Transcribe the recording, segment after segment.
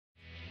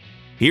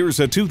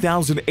Here's a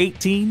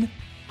 2018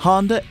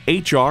 Honda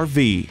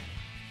HR-V.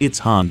 It's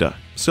Honda,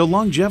 so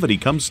longevity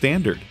comes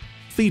standard.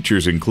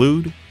 Features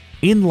include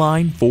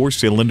inline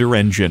 4-cylinder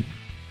engine,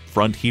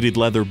 front heated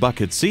leather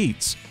bucket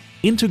seats,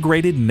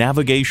 integrated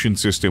navigation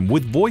system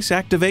with voice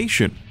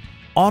activation,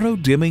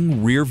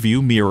 auto-dimming rear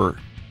view mirror,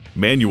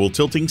 manual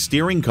tilting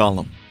steering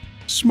column,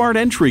 smart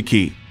entry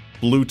key,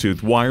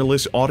 Bluetooth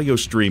wireless audio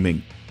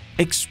streaming,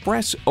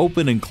 express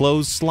open and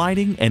close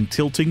sliding and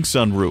tilting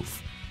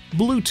sunroof,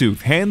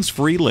 Bluetooth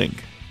hands-free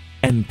link,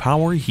 and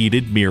power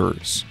heated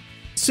mirrors.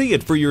 See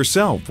it for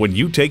yourself when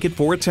you take it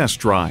for a test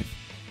drive.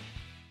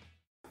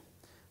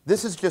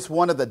 This is just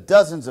one of the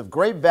dozens of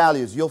great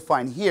values you'll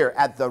find here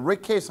at the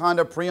Rick Case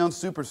Honda Pre-Owned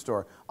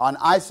Superstore on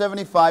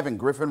I-75 and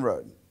Griffin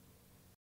Road.